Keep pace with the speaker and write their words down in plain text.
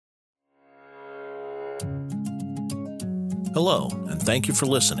Hello, and thank you for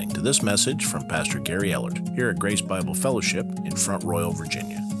listening to this message from Pastor Gary Ehlert here at Grace Bible Fellowship in Front Royal,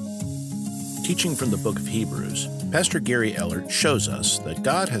 Virginia. Teaching from the book of Hebrews, Pastor Gary Ehlert shows us that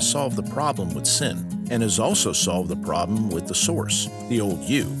God has solved the problem with sin and has also solved the problem with the source, the old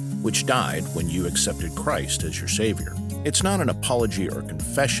you, which died when you accepted Christ as your Savior. It's not an apology or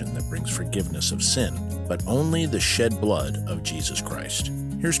confession that brings forgiveness of sin, but only the shed blood of Jesus Christ.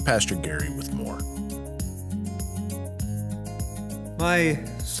 Here's Pastor Gary with more. My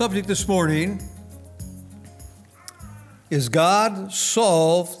subject this morning is God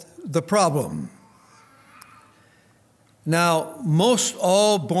solved the problem. Now, most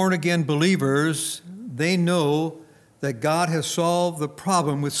all born-again believers, they know that God has solved the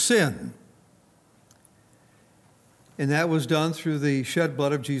problem with sin. And that was done through the shed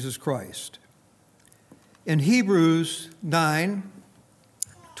blood of Jesus Christ. In Hebrews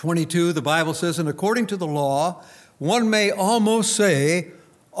 9:22, the Bible says, "And according to the law, one may almost say,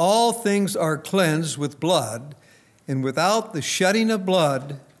 all things are cleansed with blood, and without the shedding of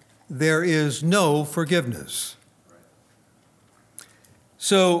blood, there is no forgiveness."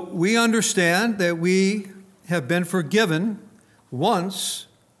 So we understand that we have been forgiven once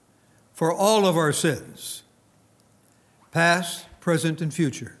for all of our sins, past, present, and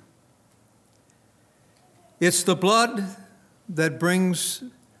future. It's the blood that brings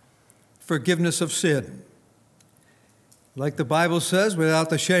forgiveness of sin. Like the Bible says, without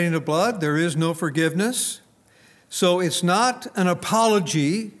the shedding of blood, there is no forgiveness. So it's not an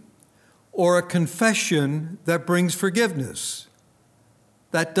apology or a confession that brings forgiveness.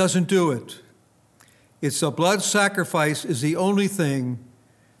 That doesn't do it. It's a blood sacrifice is the only thing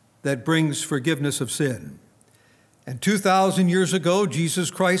that brings forgiveness of sin. And 2,000 years ago, Jesus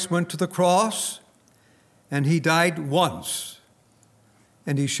Christ went to the cross, and he died once,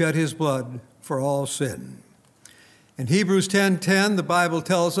 and he shed his blood for all sin. In Hebrews 10:10, the Bible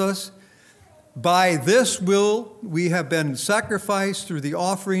tells us, "By this will we have been sacrificed through the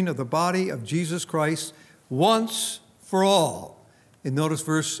offering of the body of Jesus Christ once for all." And notice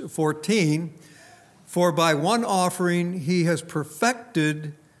verse 14, "For by one offering he has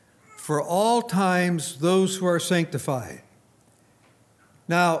perfected for all times those who are sanctified."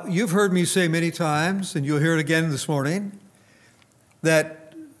 Now, you've heard me say many times, and you'll hear it again this morning,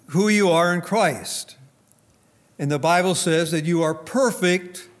 that who you are in Christ. And the Bible says that you are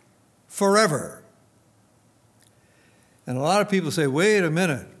perfect forever. And a lot of people say, wait a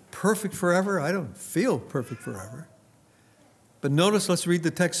minute, perfect forever? I don't feel perfect forever. But notice, let's read the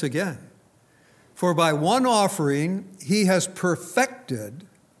text again. "For by one offering he has perfected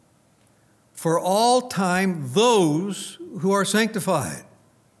for all time those who are sanctified."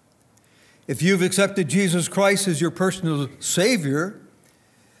 If you've accepted Jesus Christ as your personal Savior,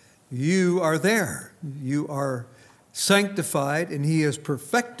 you are there. You are sanctified, and he has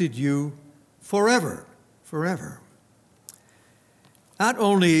perfected you forever, forever. Not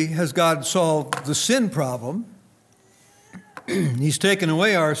only has God solved the sin problem, he's taken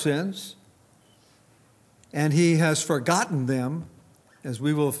away our sins, and he has forgotten them, as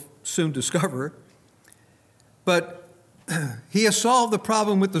we will soon discover, but he has solved the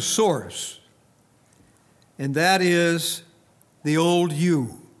problem with the source, and that is the old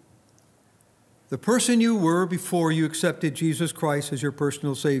you. The person you were before you accepted Jesus Christ as your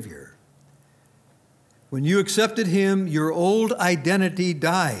personal Savior. When you accepted him, your old identity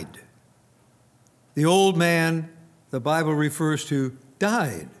died. The old man, the Bible refers to,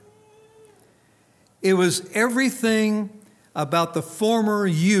 died. It was everything about the former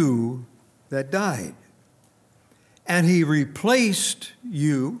you that died. And he replaced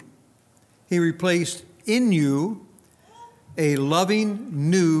you, he replaced in you a loving,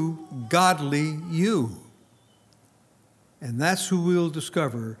 new, godly you. And that's who we'll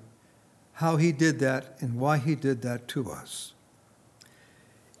discover how he did that and why he did that to us.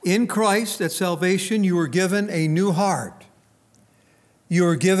 In Christ at salvation, you were given a new heart. You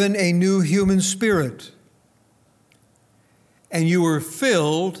were given a new human spirit. And you were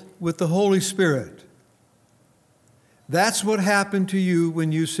filled with the Holy Spirit. That's what happened to you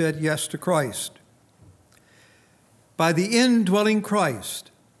when you said yes to Christ. By the indwelling Christ,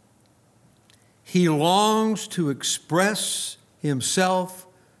 he longs to express himself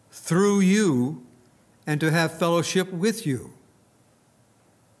through you and to have fellowship with you.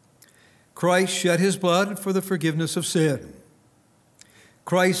 Christ shed his blood for the forgiveness of sin.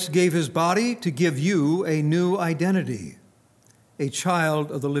 Christ gave his body to give you a new identity, a child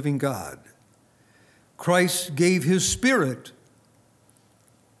of the living God. Christ gave his Spirit,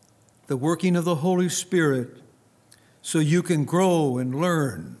 the working of the Holy Spirit, so you can grow and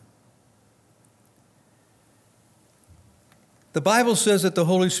learn. The Bible says that the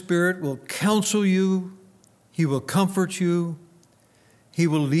Holy Spirit will counsel you, He will comfort you, He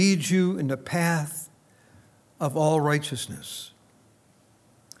will lead you in the path of all righteousness.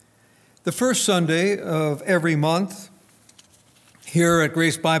 The first Sunday of every month, here at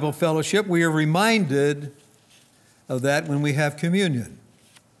Grace Bible Fellowship, we are reminded of that when we have communion,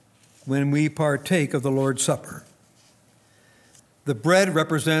 when we partake of the Lord's Supper. The bread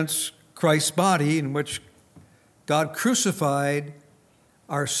represents Christ's body, in which God crucified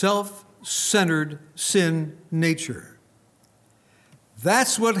our self-centered sin nature.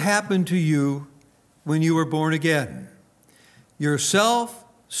 That's what happened to you when you were born again. Your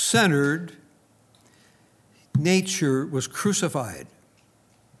self-centered nature was crucified.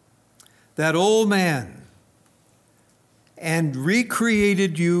 That old man, and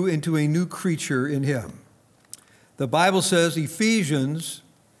recreated you into a new creature in Him. The Bible says, Ephesians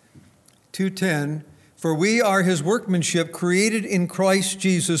 2:10, "For we are His workmanship, created in Christ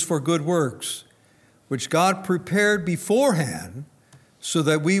Jesus for good works, which God prepared beforehand so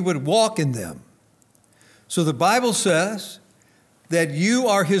that we would walk in them." So the Bible says that you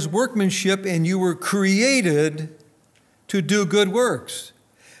are His workmanship and you were created to do good works.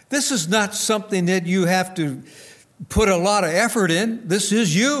 This is not something that you have to put a lot of effort in. This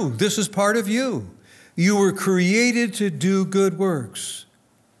is you. This is part of you. You were created to do good works.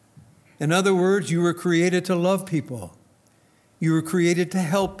 In other words, you were created to love people. You were created to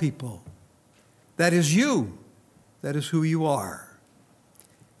help people. That is you. That is who you are.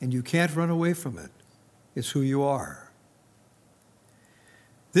 And you can't run away from it. It's who you are.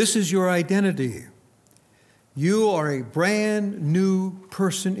 This is your identity. You are a brand new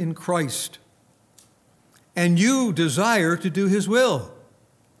person in Christ. And you desire to do His will.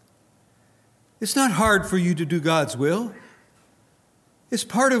 It's not hard for you to do God's will. It's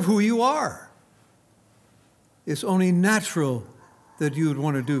part of who you are. It's only natural that you would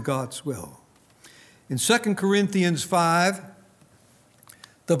want to do God's will. In 2 Corinthians 5,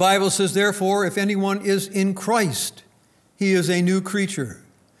 the Bible says, "Therefore, if anyone is in Christ, he is a new creature.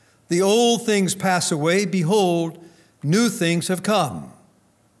 The old things pass away. Behold, new things have come."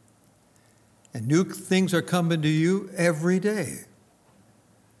 And new things are coming to you every day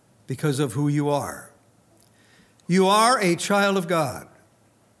because of who you are. You are a child of God.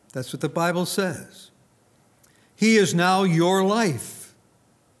 That's what the Bible says. He is now your life.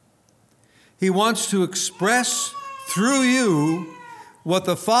 He wants to express through you what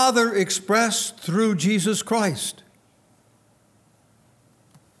the Father expressed through Jesus Christ.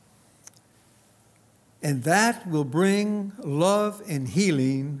 And that will bring love and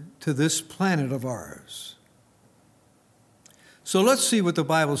healing to this planet of ours. So let's see what the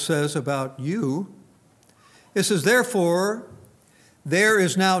Bible says about you. It says, "Therefore, there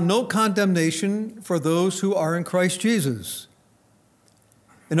is now no condemnation for those who are in Christ Jesus."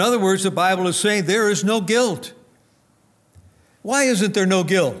 In other words, the Bible is saying there is no guilt. Why isn't there no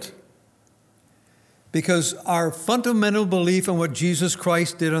guilt? Because our fundamental belief in what Jesus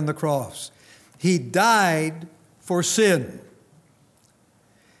Christ did on the cross. He died for sin.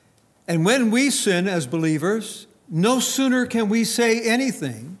 And when we sin as believers, no sooner can we say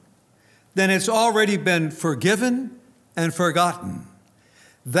anything than it's already been forgiven and forgotten.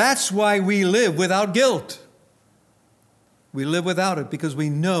 That's why we live without guilt. We live without it because we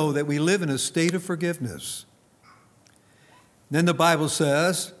know that we live in a state of forgiveness. Then the Bible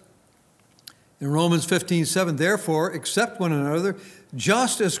says in Romans 15:7, "Therefore, accept one another,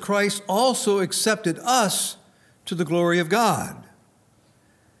 just as Christ also accepted us to the glory of God."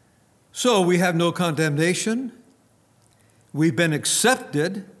 So we have no condemnation. We've been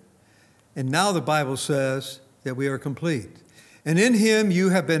accepted. And now the Bible says that we are complete. "And in Him you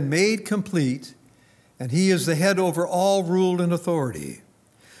have been made complete, and He is the head over all rule and authority."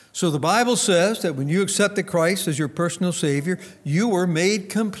 So the Bible says that when you accepted Christ as your personal Savior, you were made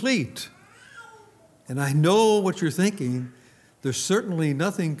complete. And I know what you're thinking. There's certainly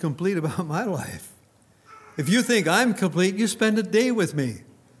nothing complete about my life. If you think I'm complete, you spend a day with me,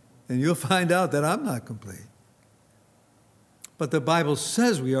 and you'll find out that I'm not complete. But the Bible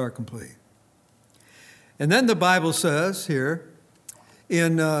says we are complete. And then the Bible says here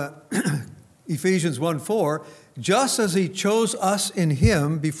in Ephesians 1:4, "Just as He chose us in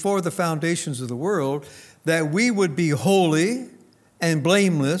Him before the foundations of the world, that we would be holy and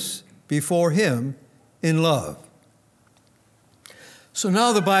blameless before Him in love." So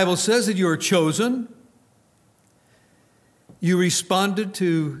now the Bible says that you are chosen. You responded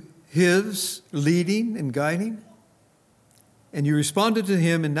to His leading and guiding. And you responded to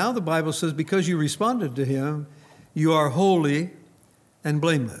Him, and now the Bible says because you responded to Him, you are holy and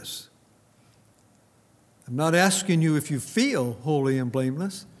blameless. I'm not asking you if you feel holy and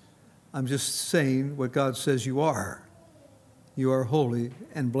blameless. I'm just saying what God says you are. You are holy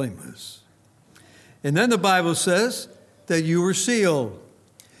and blameless. And then the Bible says that you were sealed,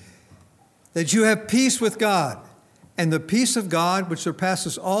 that you have peace with God, and the peace of God, which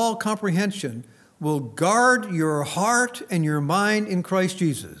surpasses all comprehension, will guard your heart and your mind in Christ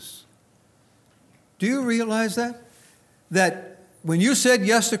Jesus. Do you realize that? That when you said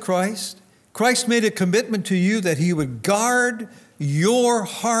yes to Christ, Christ made a commitment to you that he would guard your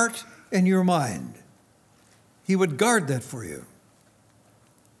heart and your mind. He would guard that for you.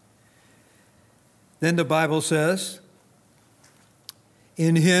 Then the Bible says,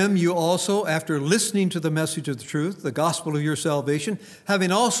 in him you also, after listening to the message of the truth, the gospel of your salvation,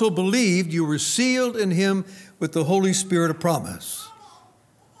 having also believed, you were sealed in him with the Holy Spirit of promise.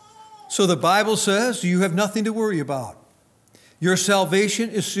 So the Bible says you have nothing to worry about. Your salvation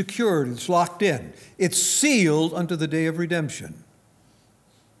is secured. It's locked in. It's sealed unto the day of redemption.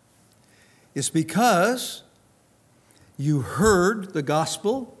 It's because you heard the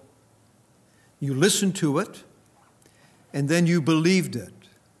gospel, you listened to it, and then you believed it.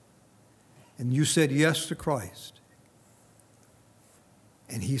 And you said yes to Christ.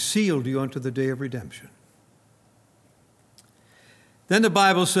 And he sealed you unto the day of redemption. Then the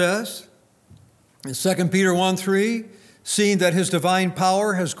Bible says in 2 Peter 1:3, seeing that his divine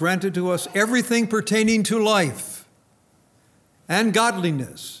power has granted to us everything pertaining to life and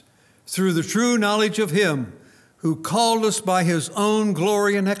godliness through the true knowledge of him who called us by his own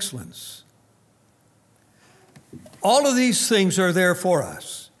glory and excellence. All of these things are there for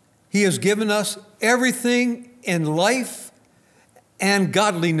us. He has given us everything in life and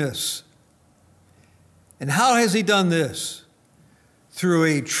godliness. And how has he done this? Through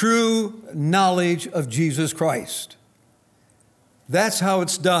a true knowledge of Jesus Christ. That's how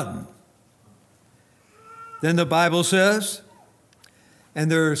it's done. Then the Bible says,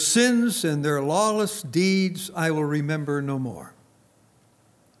 and their sins and their lawless deeds I will remember no more.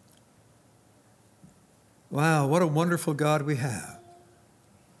 Wow, what a wonderful God we have.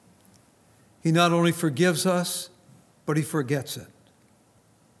 He not only forgives us, but he forgets it.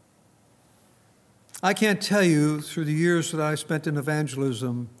 I can't tell you through the years that I spent in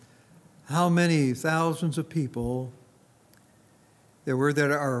evangelism how many thousands of people there were that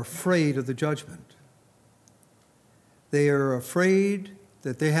are afraid of the judgment. They are afraid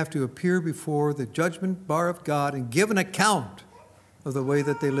that they have to appear before the judgment bar of God and give an account of the way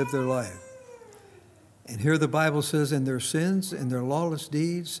that they live their life. And here the Bible says, in their sins and their lawless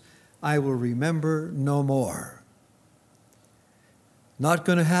deeds, I will remember no more. Not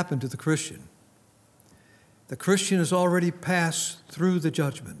going to happen to the Christian. The Christian has already passed through the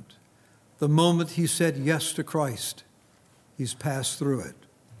judgment. The moment he said yes to Christ, he's passed through it.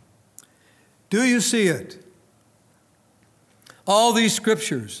 Do you see it? All these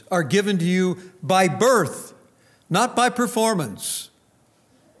scriptures are given to you by birth, not by performance.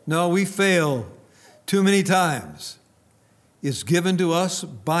 No, we fail too many times. It's given to us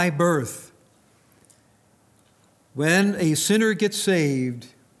by birth. When a sinner gets saved,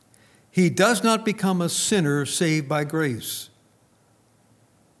 he does not become a sinner saved by grace.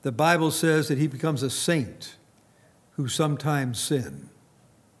 The Bible says that he becomes a saint who sometimes sin.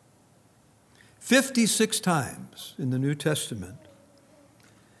 56 times in the New Testament,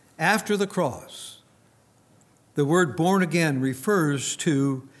 after the cross, the word born again refers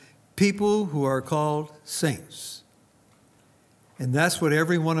to people who are called saints. And that's what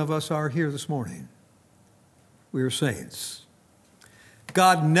every one of us are here this morning. We are saints.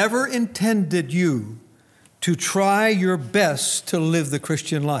 God never intended you to try your best to live the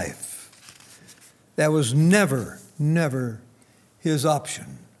Christian life. That was never his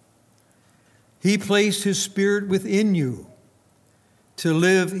option. He placed his Spirit within you to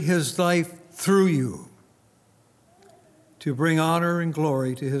live his life through you, to bring honor and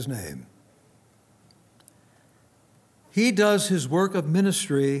glory to his name. He does his work of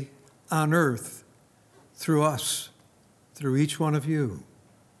ministry on earth through us, through each one of you.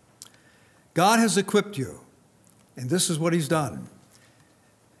 God has equipped you, and this is what he's done.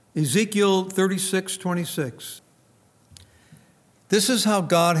 Ezekiel 36:26. This is how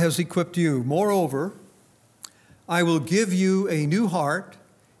God has equipped you. Moreover, I will give you a new heart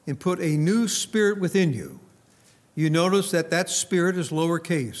and put a new spirit within you. You notice that that spirit is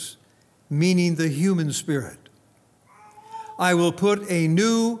lowercase, meaning the human spirit. I will put a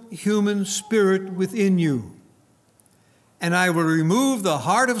new human spirit within you, and I will remove the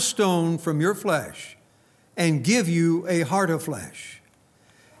heart of stone from your flesh and give you a heart of flesh.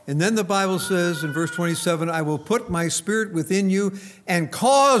 And then the Bible says in verse 27, I will put my spirit within you and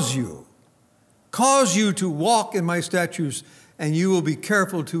cause you cause you to walk in my statutes, and you will be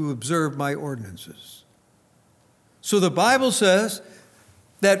careful to observe my ordinances. So the Bible says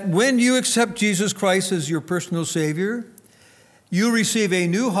that when you accept Jesus Christ as your personal Savior, you receive a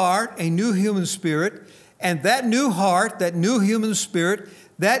new heart, a new human spirit, and that new heart, that new human spirit,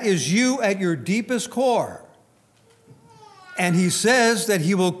 that is you at your deepest core. And he says that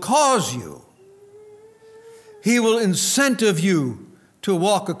he will cause you, he will incentive you to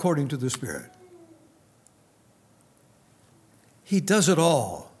walk according to the Spirit. He does it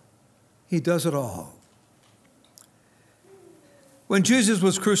all. He does it all. When Jesus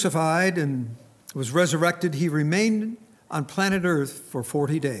was crucified and was resurrected, he remained on planet Earth for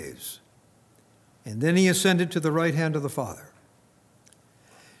 40 days. And then he ascended to the right hand of the Father.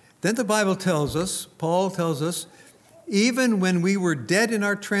 Then the Bible tells us, Paul tells us, even when we were dead in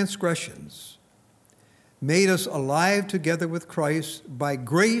our transgressions, made us alive together with Christ. By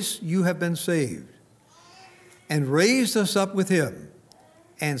grace you have been saved, and raised us up with him,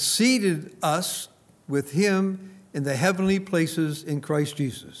 and seated us with him in the heavenly places in Christ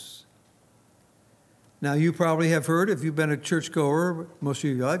Jesus. Now, you probably have heard, if you've been a churchgoer, most of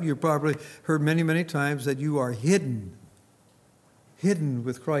you have, you've probably heard many, many times that you are hidden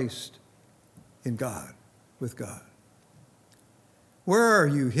with Christ in God, with God. Where are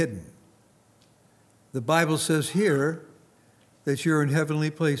you hidden? The Bible says here that you're in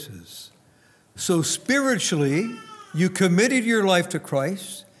heavenly places. So spiritually, you committed your life to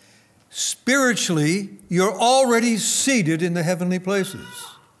Christ. Spiritually, you're already seated in the heavenly places.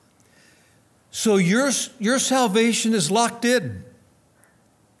 So your salvation is locked in.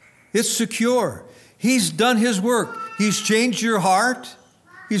 It's secure. He's done his work. He's changed your heart.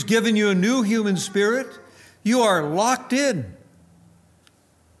 He's given you a new human spirit. You are locked in.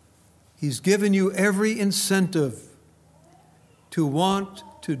 He's given you every incentive to want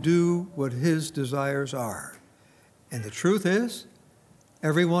to do what his desires are. And the truth is,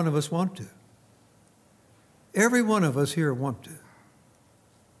 every one of us want to. Every one of us here want to.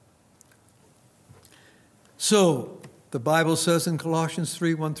 So, the Bible says in Colossians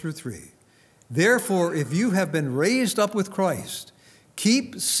 3, 1 through 3, therefore, if you have been raised up with Christ,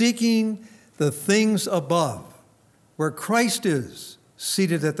 keep seeking the things above, where Christ is,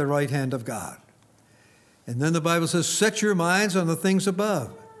 seated at the right hand of God. And then the Bible says, set your minds on the things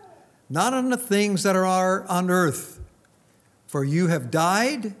above, not on the things that are on earth. For you have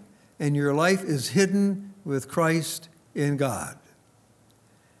died, and your life is hidden with Christ in God.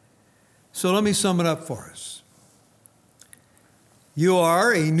 So let me sum it up for us. You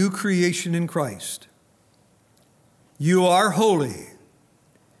are a new creation in Christ. You are holy.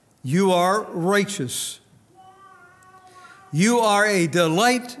 You are righteous. You are a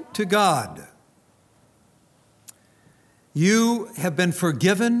delight to God. You have been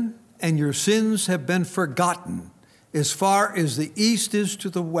forgiven, and your sins have been forgotten as far as the east is to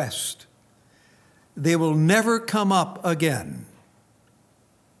the west. They will never come up again.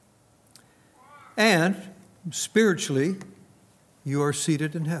 And spiritually, you are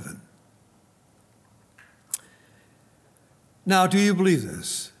seated in heaven. Now, do you believe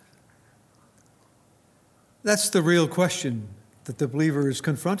this? That's the real question that the believer is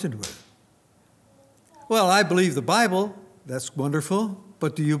confronted with. Well, I believe the Bible. That's wonderful.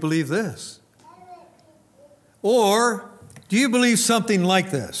 But do you believe this? Or do you believe something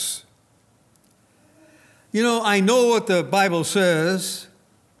like this? You know, I know what the Bible says.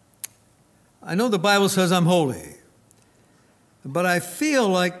 I know the Bible says I'm holy. But I feel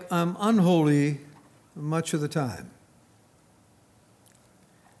like I'm unholy much of the time.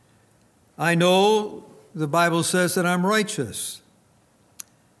 I know the Bible says that I'm righteous,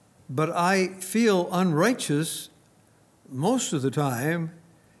 but I feel unrighteous most of the time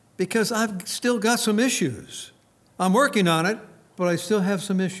because I've still got some issues. I'm working on it, but I still have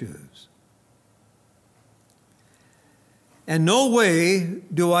some issues. And no way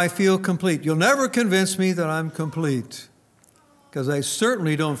do I feel complete. You'll never convince me that I'm complete, because I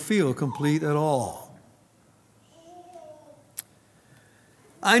certainly don't feel complete at all.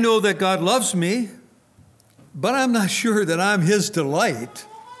 I know that God loves me, but I'm not sure that I'm his delight.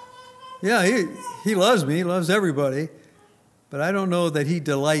 Yeah, he loves me, he loves everybody, but I don't know that he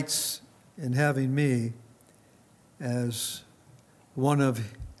delights in having me as one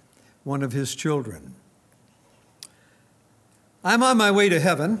of his children. I'm on my way to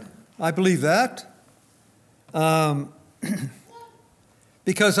heaven. I believe that.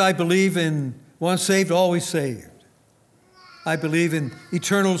 Because I believe in once saved, always saved. I believe in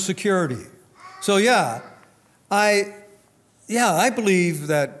eternal security. So I believe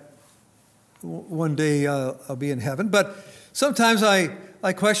that one day I'll be in heaven. But sometimes I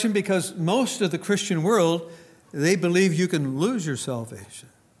I question because most of the Christian world, they believe you can lose your salvation.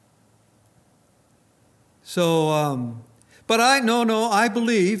 So, but I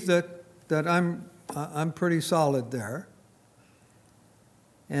believe that I'm pretty solid there.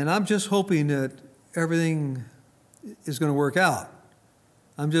 And I'm just hoping that everything is going to work out.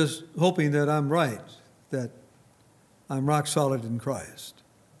 I'm just hoping that I'm right, that I'm rock solid in Christ.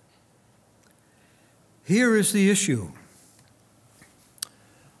 Here is the issue.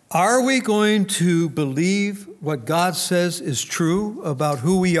 Are we going to believe what God says is true about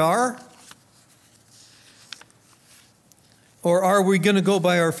who we are? Or are we going to go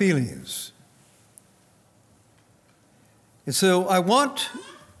by our feelings? And so I want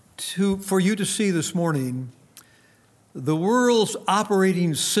for you to see this morning the world's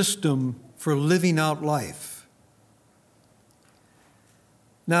operating system for living out life.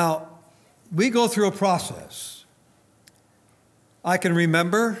 Now, we go through a process. I can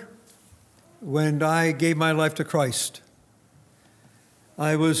remember when I gave my life to Christ.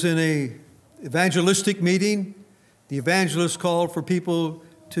 I was in an evangelistic meeting. The evangelist called for people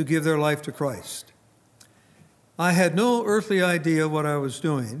to give their life to Christ. I had no earthly idea what I was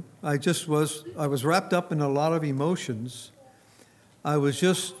doing. I was wrapped up in a lot of emotions. I was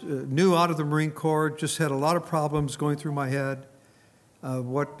just new out of the Marine Corps, just had a lot of problems going through my head,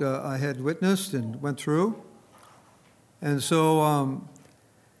 what I had witnessed and went through. And so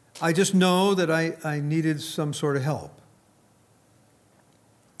I just know that I needed some sort of help.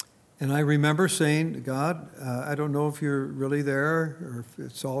 And I remember saying to God, I don't know if you're really there or if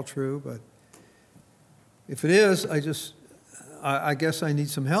it's all true, but if it is, I guess I need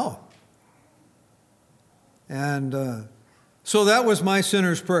some help. And so that was my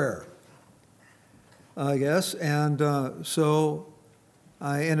sinner's prayer, I guess. And so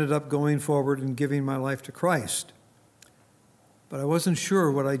I ended up going forward and giving my life to Christ. But I wasn't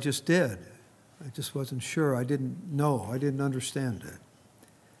sure what I just did. I just wasn't sure. I didn't know. I didn't understand it.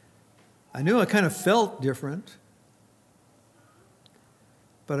 I knew I kind of felt different,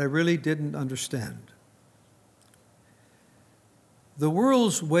 but I really didn't understand. The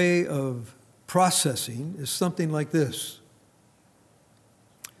world's way of processing is something like this.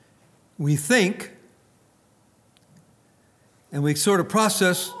 We think, and we sort of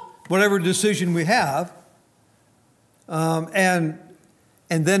process whatever decision we have, and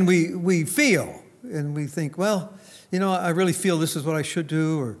then we feel, and we think, well, I really feel this is what I should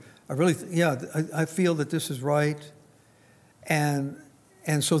do, or I feel that this is right, and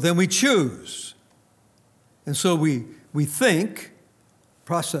so then we choose, and so we think,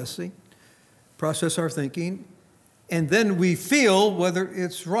 process our thinking, and then we feel whether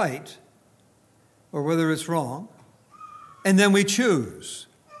it's right or whether it's wrong, and then we choose.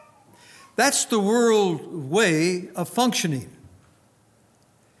 That's the world way of functioning.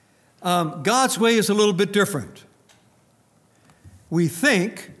 God's way is a little bit different. We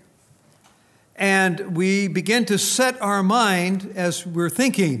think, and we begin to set our mind as we're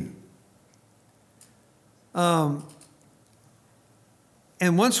thinking. And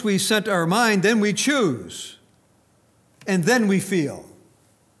once we set our mind, then we choose, and then we feel.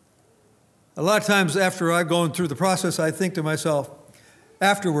 A lot of times after I've gone through the process, I think to myself,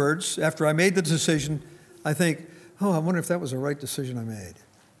 afterwards, after I made the decision, I think, I wonder if that was the right decision I made.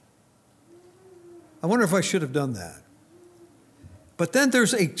 I wonder if I should have done that. But then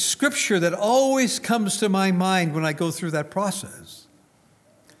there's a scripture that always comes to my mind when I go through that process,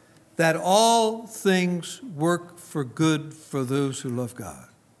 that all things work for good for those who love God.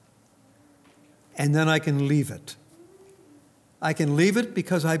 And then I can leave it. I can leave it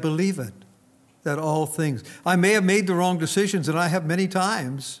because I believe it, that all things. I may have made the wrong decisions, and I have many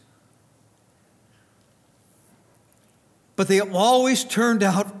times, but they always turned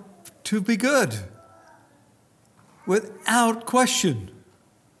out to be good, without question.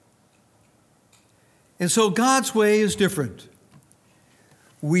 And so God's way is different.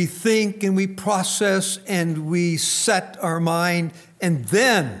 We think and we process and we set our mind, and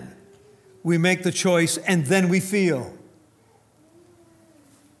then we make the choice, and then we feel.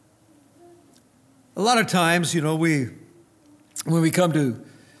 A lot of times, when we come to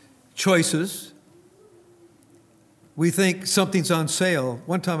choices, we think something's on sale.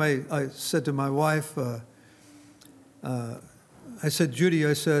 One time I said to my wife, I said, Judy,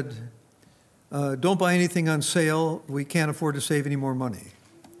 don't buy anything on sale. We can't afford to save any more money.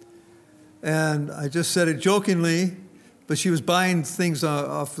 And I just said it jokingly, but she was buying things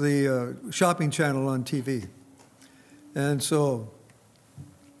off the shopping channel on TV. And so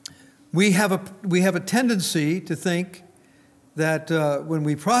we have a tendency to think that when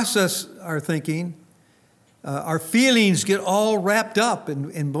we process our thinking, Our feelings get all wrapped up,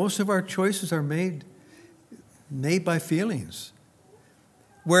 and most of our choices are made by feelings.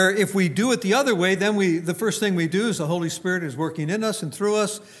 Where if we do it the other way, then the first thing we do is the Holy Spirit is working in us and through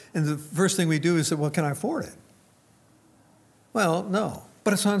us, and the first thing we do is say, well, can I afford it? Well, no,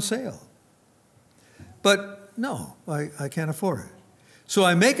 but it's on sale. But no, I can't afford it. So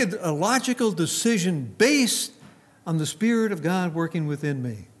I make a logical decision based on the Spirit of God working within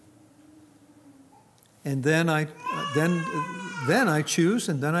me. And then I choose,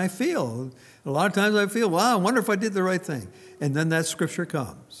 and then I feel. A lot of times I feel, wow, I wonder if I did the right thing. And then that scripture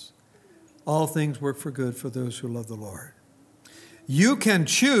comes. All things work for good for those who love the Lord. You can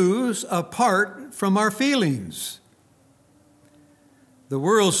choose apart from our feelings. The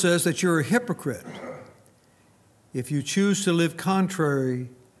world says that you're a hypocrite if you choose to live contrary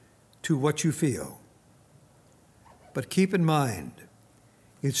to what you feel. But keep in mind,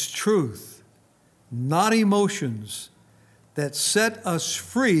 it's truth, not emotions, that set us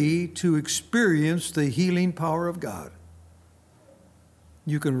free to experience the healing power of God.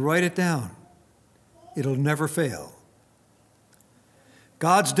 You can write it down. It'll never fail.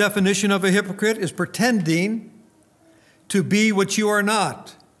 God's definition of a hypocrite is pretending to be what you are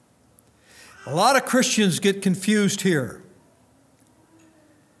not. A lot of Christians get confused here.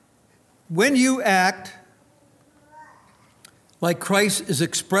 When you act like Christ is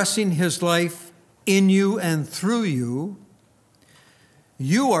expressing his life in you and through you,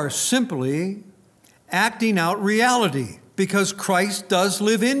 you are simply acting out reality because Christ does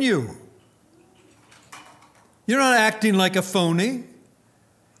live in you. You're not acting like a phony.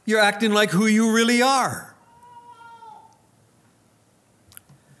 You're acting like who you really are.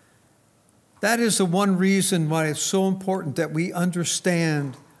 That is the one reason why it's so important that we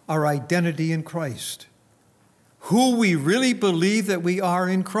understand our identity in Christ, who we really believe that we are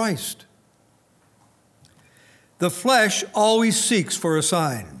in Christ. The flesh always seeks for a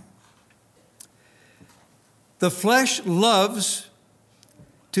sign. The flesh loves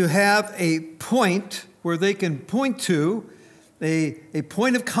to have a point where they can point to, a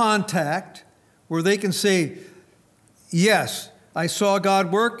point of contact where they can say, yes, I saw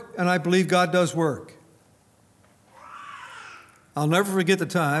God work and I believe God does work. I'll never forget the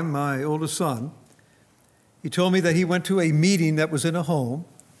time my oldest son, he told me that he went to a meeting that was in a home.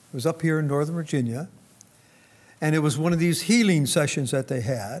 It was up here in Northern Virginia. And it was one of these healing sessions that they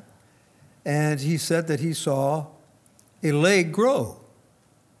had. And he said that he saw a leg grow.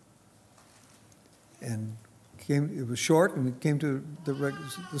 And it was short, and it came to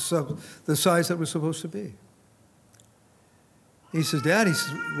the size that it was supposed to be. He says, Dad,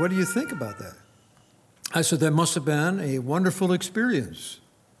 what do you think about that? I said, that must have been a wonderful experience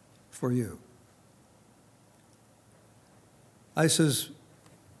for you. I says,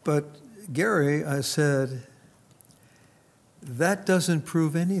 but Gary, I said, that doesn't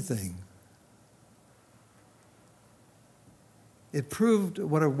prove anything. It proved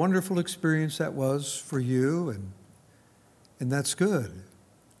what a wonderful experience that was for you, and that's good.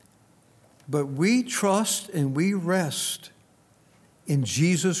 But we trust and we rest in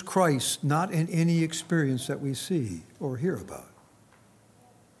Jesus Christ, not in any experience that we see or hear about.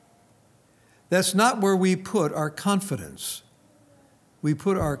 That's not where we put our confidence. We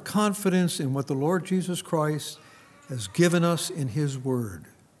put our confidence in what the Lord Jesus Christ has given us in his word.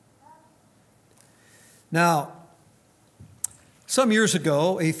 Now, some years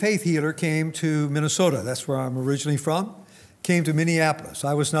ago, a faith healer came to Minnesota. That's where I'm originally from. Came to Minneapolis.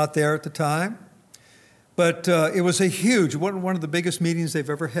 I was not there at the time, but it was a huge, one of the biggest meetings they've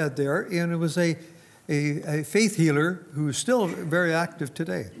ever had there, and it was a faith healer who is still very active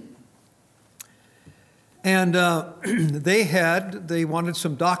today. And they wanted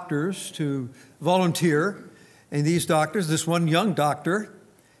some doctors to volunteer. And these doctors, this one young doctor,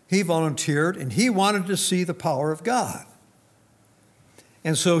 he volunteered, and he wanted to see the power of God.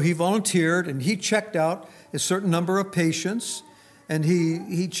 And so he volunteered, and he checked out a certain number of patients, and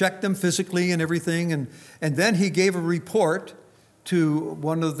he checked them physically and everything, and then he gave a report to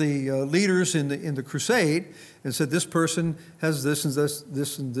one of the leaders in the crusade and said, this person has this and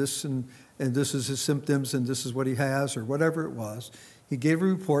this and this, and this is his symptoms, and this is what he has, or whatever it was. He gave a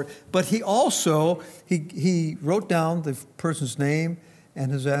report, but he also, he wrote down the person's name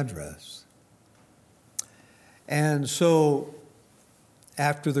and his address. And so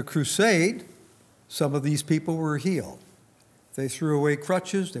after the crusade, some of these people were healed. They threw away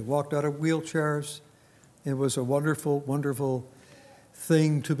crutches, they walked out of wheelchairs. It was a wonderful, wonderful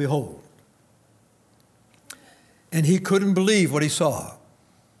thing to behold. And he couldn't believe what he saw.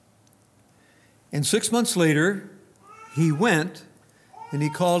 And 6 months later, he went and he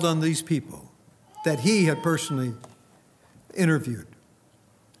called on these people. that he had personally interviewed.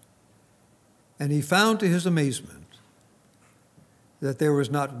 And he found to his amazement that there was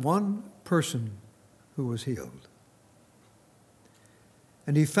not one person who was healed.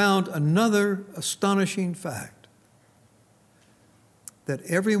 And he found another astonishing fact, that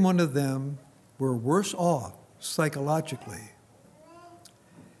every one of them were worse off psychologically.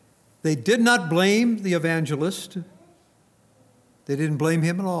 They did not blame the evangelist. They didn't blame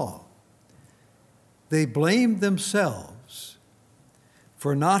him at all. They blamed themselves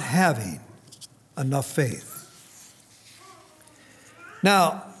for not having enough faith.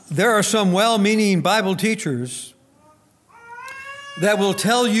 Now, there are some well-meaning Bible teachers that will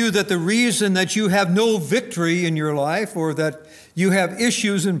tell you that the reason that you have no victory in your life or that you have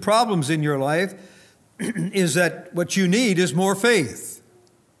issues and problems in your life is that what you need is more faith.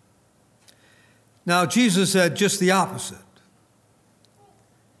 Now, Jesus said just the opposite.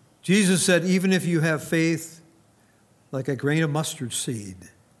 Jesus said, even if you have faith like a grain of mustard seed,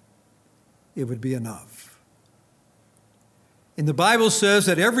 it would be enough. And the Bible says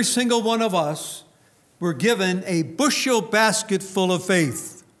that every single one of us were given a bushel basket full of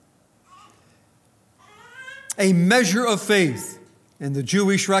faith, a measure of faith. And the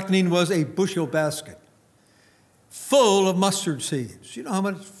Jewish reckoning was a bushel basket full of mustard seeds. You know how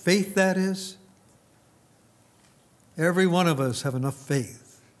much faith that is? Every one of us have enough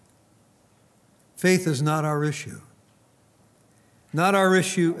faith. Faith is not our issue. Not our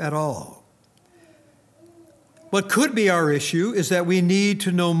issue at all. What could be our issue is that we need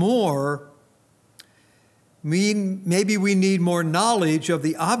to know more. Maybe we need more knowledge of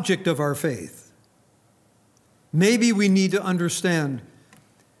the object of our faith. Maybe we need to understand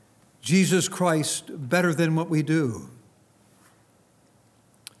Jesus Christ better than what we do.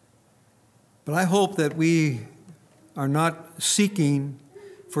 But I hope that we are not seeking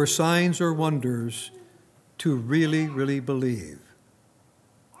for signs or wonders to really, really believe.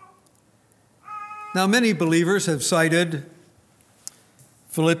 Now, many believers have cited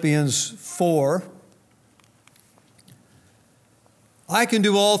Philippians 4. I can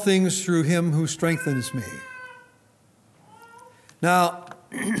do all things through him who strengthens me. Now,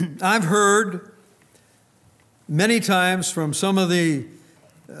 I've heard many times from some of the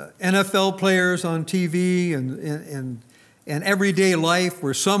NFL players on TV and everyday life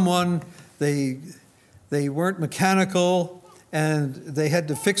where someone, they weren't mechanical and they had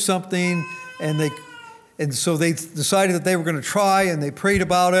to fix something and so they decided that they were going to try and they prayed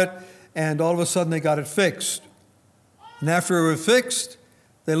about it and all of a sudden they got it fixed. And after it was fixed,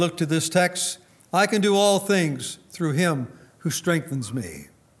 they looked to this text, I can do all things through him who strengthens me.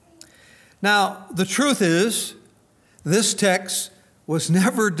 Now, the truth is, this text was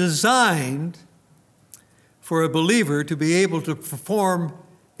never designed for a believer to be able to perform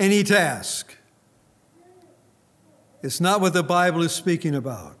any task. It's not what the Bible is speaking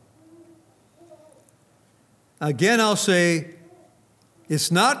about. Again, I'll say,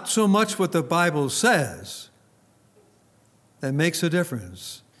 it's not so much what the Bible says that makes a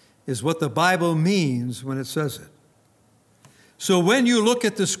difference, is what the Bible means when it says it. So when you look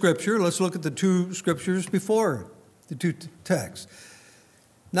at the scripture, let's look at the two scriptures before it, the two texts.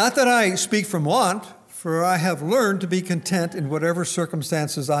 Not that I speak from want, for I have learned to be content in whatever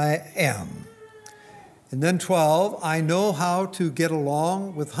circumstances I am. And then 12, I know how to get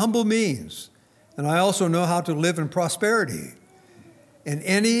along with humble means, and I also know how to live in prosperity. In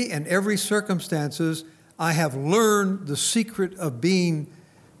any and every circumstances, I have learned the secret of being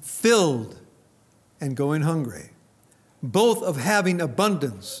filled and going hungry, both of having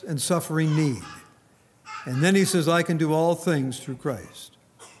abundance and suffering need. And then he says, I can do all things through Christ,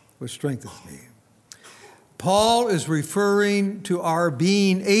 which strengthens me. Paul is referring to our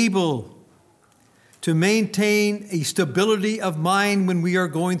being able to maintain a stability of mind when we are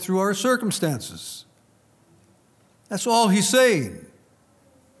going through our circumstances. That's all he's saying.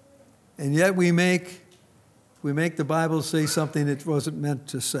 And yet we make the Bible say something it wasn't meant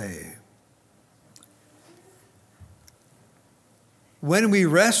to say. When we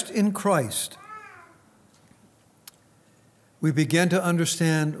rest in Christ, we begin to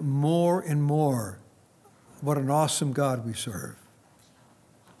understand more and more what an awesome God we serve.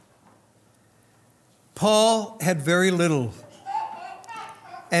 Paul had very little,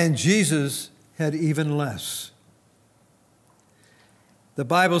 and Jesus had even less. The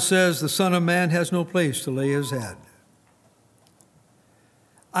Bible says the Son of Man has no place to lay his head.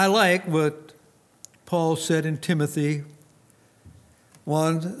 I like what Paul said in Timothy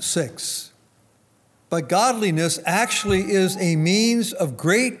 1:6. But godliness actually is a means of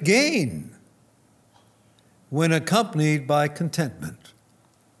great gain when accompanied by contentment.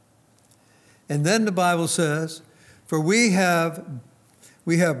 And then the Bible says, for we have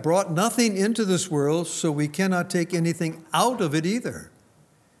brought nothing into this world, so we cannot take anything out of it either.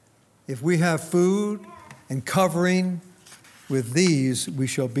 If we have food and covering, with these we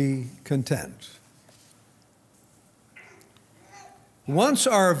shall be content. Once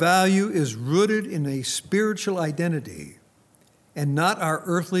our value is rooted in a spiritual identity and not our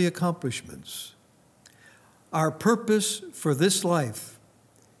earthly accomplishments, our purpose for this life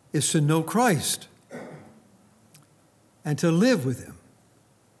is to know Christ and to live with him.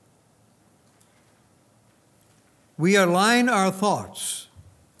 We align our thoughts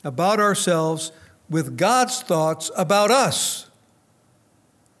about ourselves with God's thoughts about us.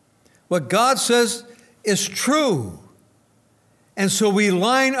 What God says is true. And so we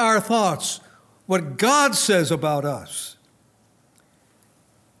line our thoughts, what God says about us.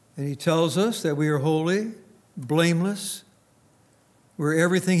 And he tells us that we are holy, blameless, we're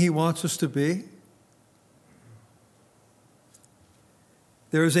everything he wants us to be.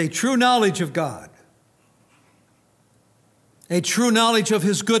 There is a true knowledge of God, a true knowledge of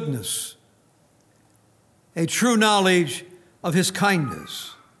his goodness, a true knowledge of his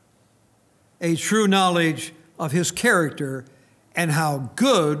kindness, a true knowledge of his character and how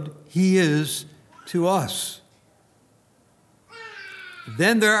good he is to us.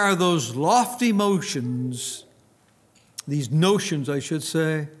 Then there are those lofty these notions, I should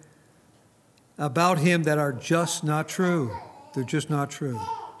say, about him that are just not true. They're just not true.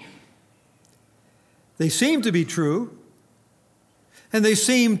 They seem to be true, and they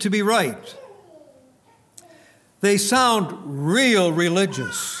seem to be right. They sound real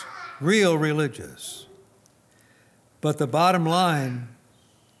religious. But the bottom line,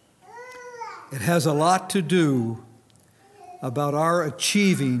 it has a lot to do about our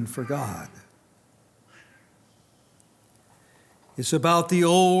achieving for God. It's about the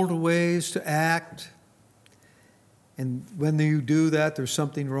old ways to act, and when you do that, there's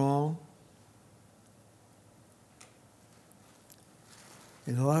something wrong.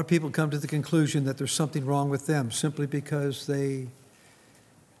 And a lot of people come to the conclusion that there's something wrong with them simply because they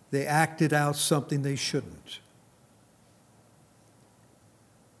acted out something they shouldn't.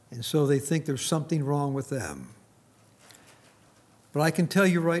 And so they think there's something wrong with them. But I can tell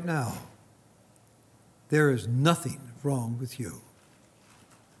you right now, there is nothing wrong with you.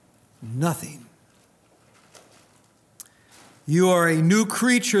 Nothing. You are a new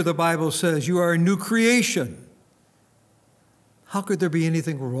creature, the Bible says. You are a new creation. How could there be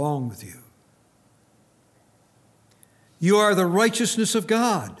anything wrong with you? You are the righteousness of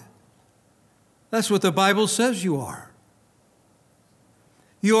God. That's what the Bible says you are.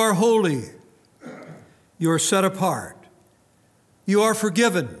 You are holy. You are set apart. You are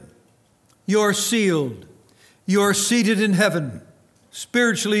forgiven. You are sealed. You are seated in heaven.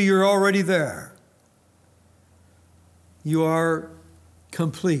 Spiritually, you're already there. You are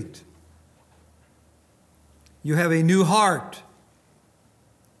complete. You have a new heart.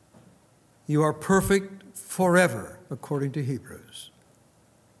 You are perfect forever, according to Hebrews.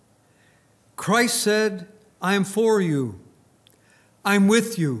 Christ said, I am for you. I'm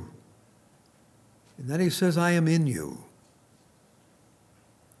with you. And then he says, I am in you.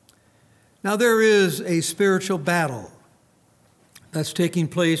 Now there is a spiritual battle that's taking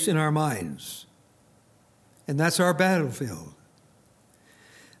place in our minds. And that's our battlefield.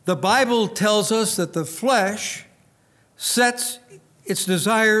 The Bible tells us that the flesh sets its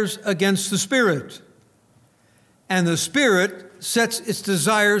desires against the spirit, and the spirit sets its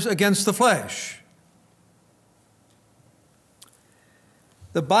desires against the flesh.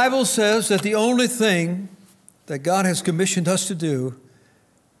 The Bible says that the only thing that God has commissioned us to do,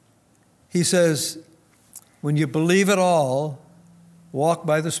 he says, when you believe it all, walk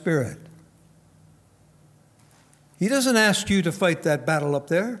by the Spirit. He doesn't ask you to fight that battle up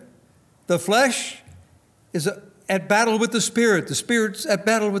there. The flesh is at battle with the Spirit. The Spirit's at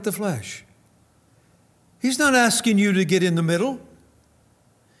battle with the flesh. He's not asking you to get in the middle.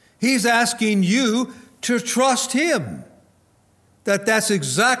 He's asking you to trust him, that that's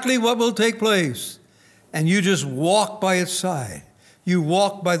exactly what will take place. And you just walk by its side. You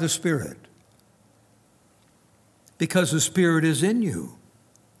walk by the Spirit. Because the Spirit is in you.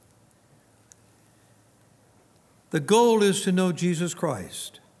 The goal is to know Jesus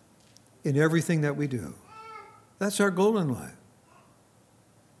Christ in everything that we do. That's our goal in life.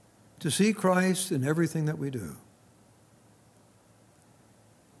 To see Christ in everything that we do.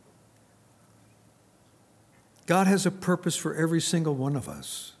 God has a purpose for every single one of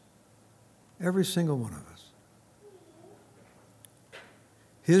us. Every single one of us.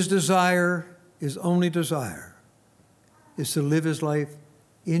 His desire, his only desire, is to live his life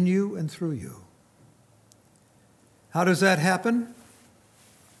in you and through you. How does that happen?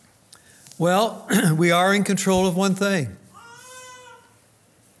 Well, we are in control of one thing.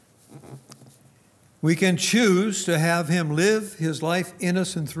 We can choose to have him live his life in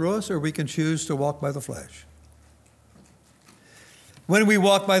us and through us, or we can choose to walk by the flesh. When we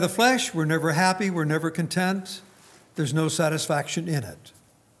walk by the flesh, we're never happy, we're never content. There's no satisfaction in it.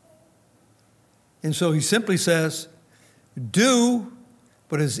 And so he simply says, do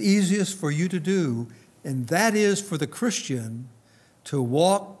what is easiest for you to do, and that is for the Christian to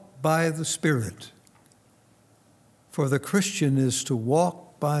walk by the Spirit. For the Christian is to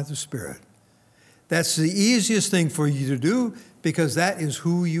walk by the Spirit. That's the easiest thing for you to do because that is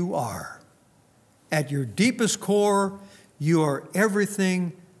who you are. At your deepest core, you are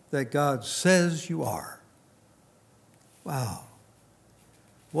everything that God says you are. Wow.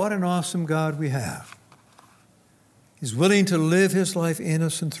 What an awesome God we have. He's willing to live his life in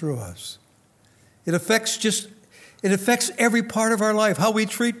us and through us. It affects every part of our life, how we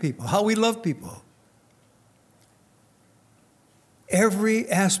treat people, how we love people. Every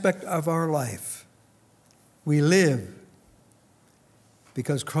aspect of our life. We live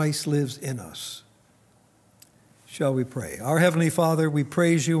because Christ lives in us. Shall we pray? Our Heavenly Father, we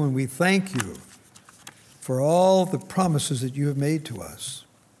praise you and we thank you for all the promises that you have made to us.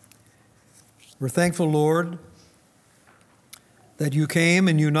 We're thankful, Lord, that you came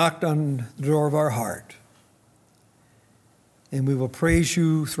and you knocked on the door of our heart. And we will praise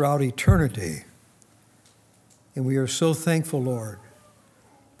you throughout eternity. And we are so thankful, Lord,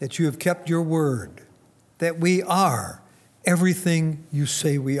 that you have kept your word, that we are everything you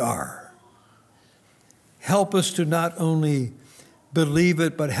say we are. Help us to not only believe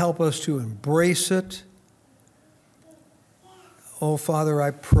it, but help us to embrace it. Oh, Father, I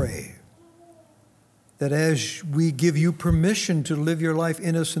pray that as we give you permission to live your life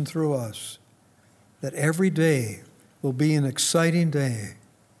in us and through us, that every day will be an exciting day,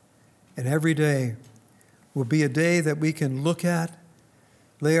 and every day will be a day that we can look at,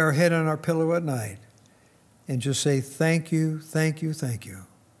 lay our head on our pillow at night, and just say, thank you, thank you, thank you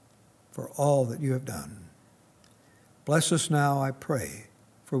for all that you have done. Bless us now, I pray,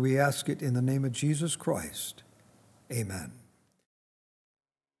 for we ask it in the name of Jesus Christ. Amen.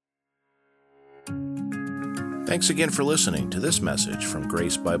 Thanks again for listening to this message from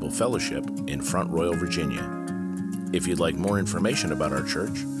Grace Bible Fellowship in Front Royal, Virginia. If you'd like more information about our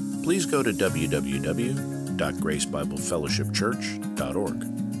church, please go to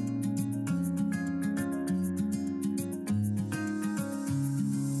www.gracebiblefellowshipchurch.org.